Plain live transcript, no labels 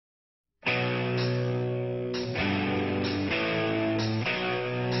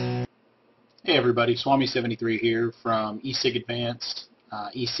Hey everybody, Swami73 here from eSig Advanced,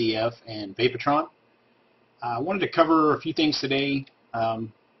 ECF, and Vapotron. I wanted to cover a few things today. The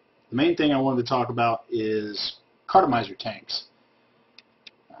main thing I wanted to talk about is cartomizer tanks.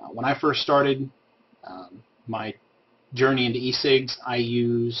 When I first started my journey into eSigs, I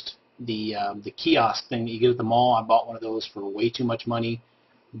used the kiosk thing that you get at the mall. I bought one of those for way too much money.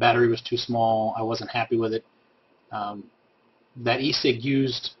 The battery was too small. I wasn't happy with it. That eSig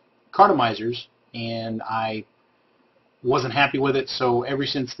used cartomizers, and I wasn't happy with it, so ever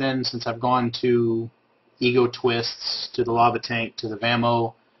since then, since I've gone to Ego Twists, to the Lava Tank, to the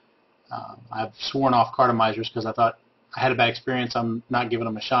Vamo, I've sworn off cartomizers because I thought I had a bad experience. I'm not giving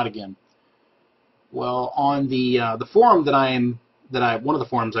them a shot again. Well, on the forum one of the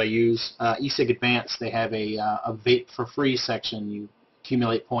forums I use, eSig Advanced, they have a vape for free section. You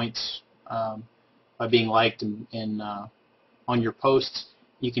accumulate points by being liked and on your posts.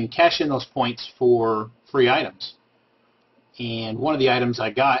 You can cash in those points for free items. And one of the items I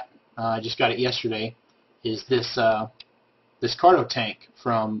got, I just got it yesterday, is this Carto Tank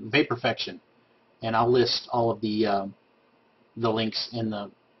from Vaporfection. And I'll list all of the links in the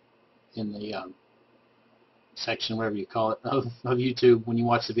section, whatever you call it, of YouTube. When you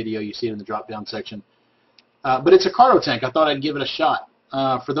watch the video, you see it in the drop-down section. But it's a Carto Tank. I thought I'd give it a shot.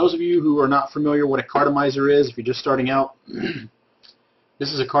 For those of you who are not familiar what a cartomizer is, if you're just starting out,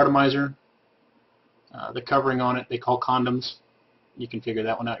 this is a cartomizer. The covering on it they call condoms. You can figure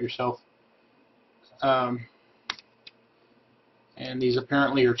that one out yourself. And these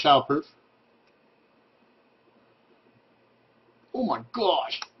apparently are childproof. Oh my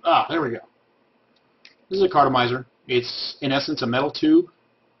gosh! Ah, there we go. This is a cartomizer. It's in essence a metal tube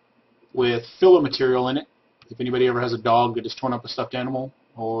with filler material in it. If anybody ever has a dog that has torn up a stuffed animal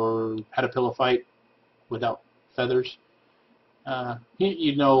or had a pillow fight without feathers,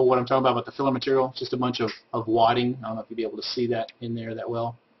 you know what I'm talking about the filler material. It's just a bunch of wadding. I don't know if you'll be able to see that in there that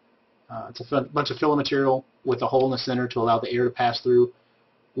well. It's a bunch of filler material with a hole in the center to allow the air to pass through,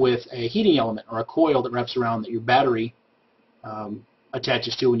 with a heating element or a coil that wraps around that your battery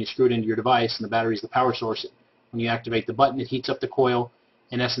attaches to when you screw it into your device, and the battery is the power source. When you activate the button, it heats up the coil,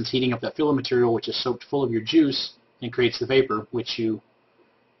 in essence heating up that filler material, which is soaked full of your juice, and creates the vapor, which you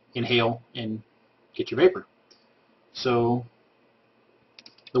inhale and get your vapor. So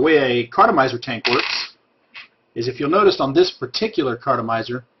the way a cartomizer tank works is, if you'll notice on this particular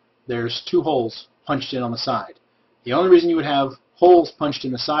cartomizer, there's two holes punched in on the side. The only reason you would have holes punched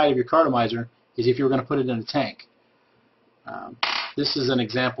in the side of your cartomizer is if you were going to put it in a tank. This is an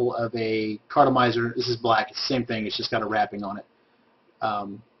example of a cartomizer. This is black. It's the same thing. It's just got a wrapping on it.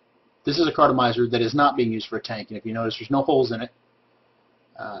 This is a cartomizer that is not being used for a tank, and if you notice, there's no holes in it.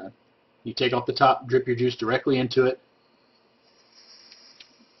 You take off the top, drip your juice directly into it,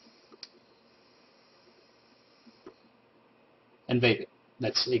 and vape it.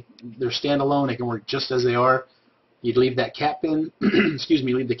 They're standalone. They can work just as they are. You'd leave that cap in. Excuse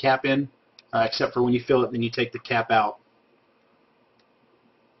me, leave the cap in, except for when you fill it, then you take the cap out,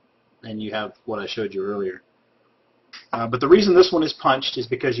 and you have what I showed you earlier. But the reason this one is punched is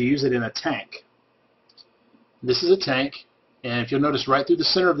because you use it in a tank. This is a tank, and if you'll notice, right through the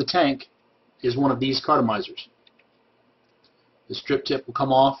center of the tank is one of these cartomizers. The strip tip will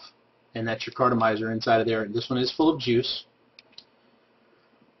come off, and that's your cartomizer inside of there. And this one is full of juice.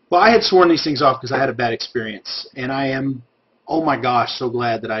 Well, I had sworn these things off because I had a bad experience, and I am, oh my gosh, so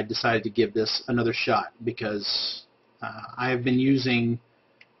glad that I decided to give this another shot, because I have been using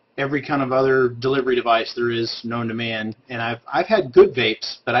every kind of other delivery device there is known to man, and I've had good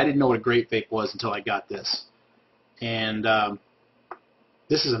vapes, but I didn't know what a great vape was until I got this. And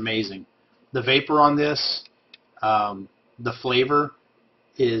this is amazing. The vapor on this, the flavor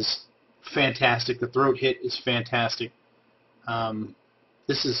is fantastic. The throat hit is fantastic.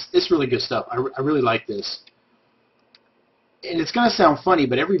 It's really good stuff. I really like this. And it's going to sound funny,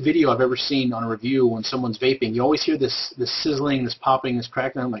 but every video I've ever seen on a review when someone's vaping, you always hear this sizzling, this popping, this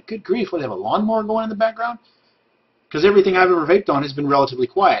crackling. I'm like, good grief, what, they have a lawnmower going in the background? Because everything I've ever vaped on has been relatively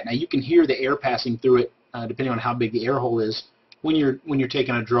quiet. Now you can hear the air passing through it, depending on how big the air hole is, when you're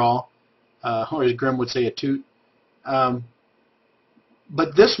taking a draw, or as Grim would say, a toot. But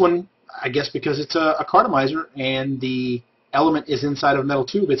this one, I guess because it's a cartomizer and the element is inside of a metal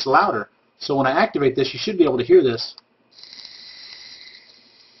tube, it's louder. So when I activate this, you should be able to hear this.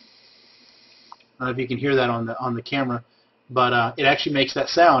 I don't know if you can hear that on the camera, but it actually makes that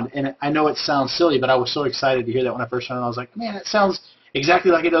sound. And I know it sounds silly, but I was so excited to hear that when I first heard it. I was like, man, it sounds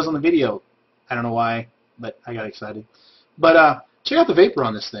exactly like it does on the video. I don't know why, but I got excited. But check out the vapor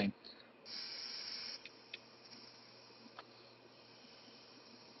on this thing.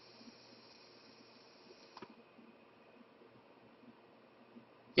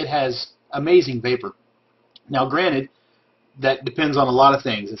 has amazing vapor. Now, granted, that depends on a lot of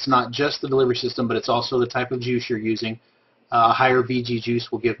things. It's not just the delivery system, but it's also the type of juice you're using. A higher VG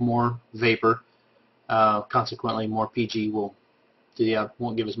juice will give more vapor. Consequently, more PG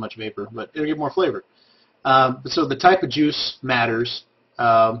won't give as much vapor, but it'll give more flavor. So the type of juice matters.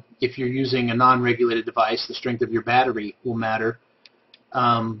 If you're using a non-regulated device, the strength of your battery will matter.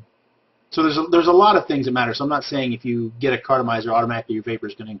 So there's a lot of things that matter. So I'm not saying if you get a cartomizer, automatically your vapor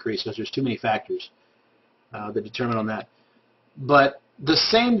is going to increase, because there's too many factors that determine on that. But the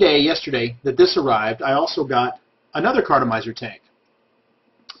same day, yesterday, that this arrived, I also got another cartomizer tank.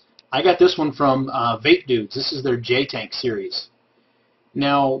 I got this one from Vape Dudes. This is their J-Tank series.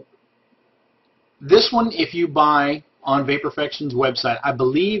 Now, this one, if you buy on Vaporfection's website, I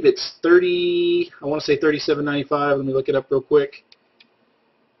believe it's $37.95. Let me look it up real quick.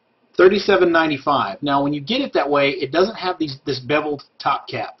 $37.95. Now, when you get it that way, it doesn't have this beveled top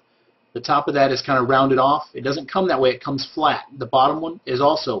cap. The top of that is kind of rounded off. It doesn't come that way. It comes flat. The bottom one is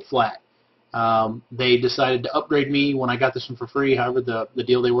also flat. They decided to upgrade me when I got this one for free. However, the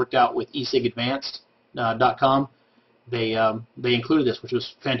deal they worked out with ecigadvanced.com, they included this, which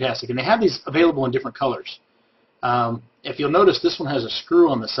was fantastic. And they have these available in different colors. If you'll notice, this one has a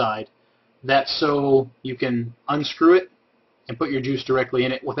screw on the side. That's so you can unscrew it and put your juice directly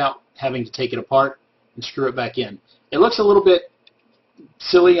in it without having to take it apart and screw it back in. It looks a little bit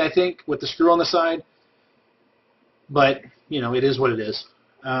silly, I think, with the screw on the side, but you know, it is what it is.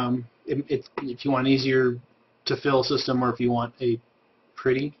 If you want an easier to fill system, or if you want a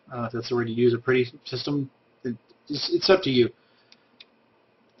pretty, if that's the word you use, a pretty system, it's up to you.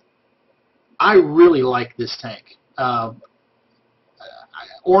 I really like this tank.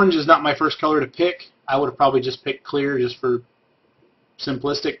 Orange is not my first color to pick. I would have probably just picked clear just for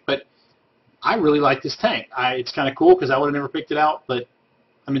simplistic, but I really like this tank. It's kind of cool because I would have never picked it out, but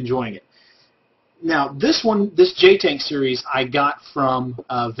I'm enjoying it. Now, this one, this J-Tank series, I got from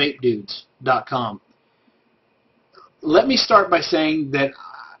vapedudes.com. Let me start by saying that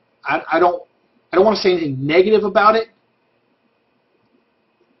I don't want to say anything negative about it,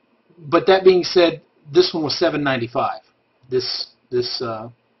 but that being said, this one was $7.95. This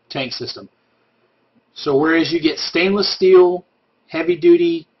tank system. So whereas you get stainless steel, heavy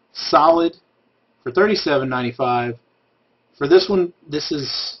duty, solid for $37.95, for this one,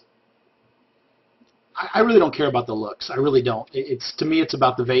 I really don't care about the looks. I really don't. To me, it's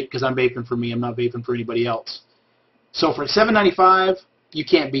about the vape, because I'm vaping for me. I'm not vaping for anybody else. So for $7.95, you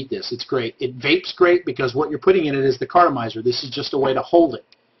can't beat this. It's great. It vapes great because what you're putting in it is the cartomizer. This is just a way to hold it.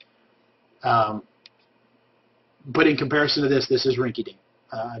 But in comparison to this is rinky-dink.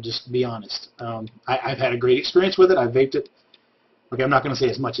 Just to be honest. I've had a great experience with it. I've vaped it. Okay, I'm not going to say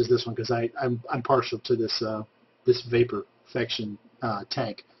as much as this one because I'm partial to this Vaporfection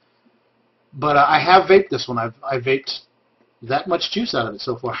tank. But I have vaped this one. I've vaped that much juice out of it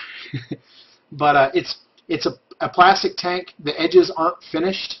so far. But it's a plastic tank. The edges aren't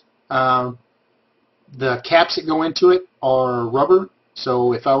finished. The caps that go into it are rubber.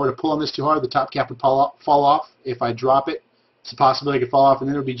 So if I were to pull on this too hard, the top cap would fall off. If I drop it, it's a possibility it could fall off, and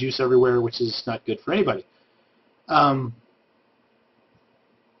then there would be juice everywhere, which is not good for anybody. I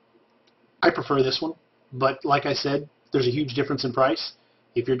prefer this one, but like I said, there's a huge difference in price.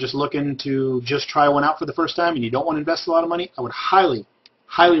 If you're just looking to just try one out for the first time and you don't want to invest a lot of money, I would highly,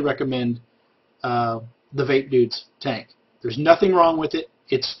 highly recommend the Vape Dudes tank. There's nothing wrong with it.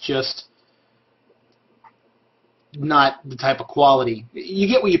 It's just not the type of quality. You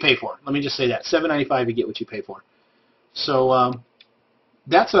get what you pay for. Let me just say that. $7.95, you get what you pay for. So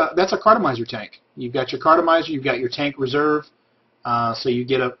that's a cartomizer tank. You've got your cartomizer, you've got your tank reserve, so you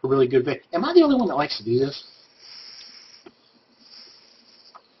get a really good vape. Am I the only one that likes to do this?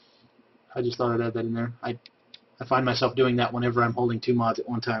 I just thought I'd add that in there. I find myself doing that whenever I'm holding two mods at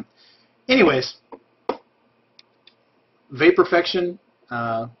one time. Anyways, Vaporfection,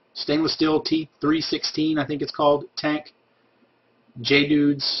 stainless steel T316, I think it's called, tank.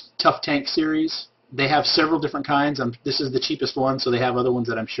 J-Dudes Tough Tank series. They have several different kinds. This is the cheapest one, so they have other ones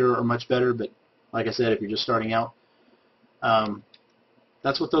that I'm sure are much better, but like I said, if you're just starting out,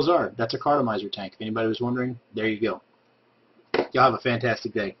 that's what those are. That's a cartomizer tank. If anybody was wondering, there you go. Y'all have a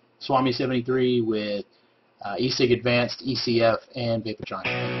fantastic day. Swami73 with eSig Advanced, ECF, and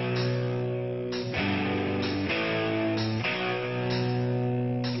Vaportronic.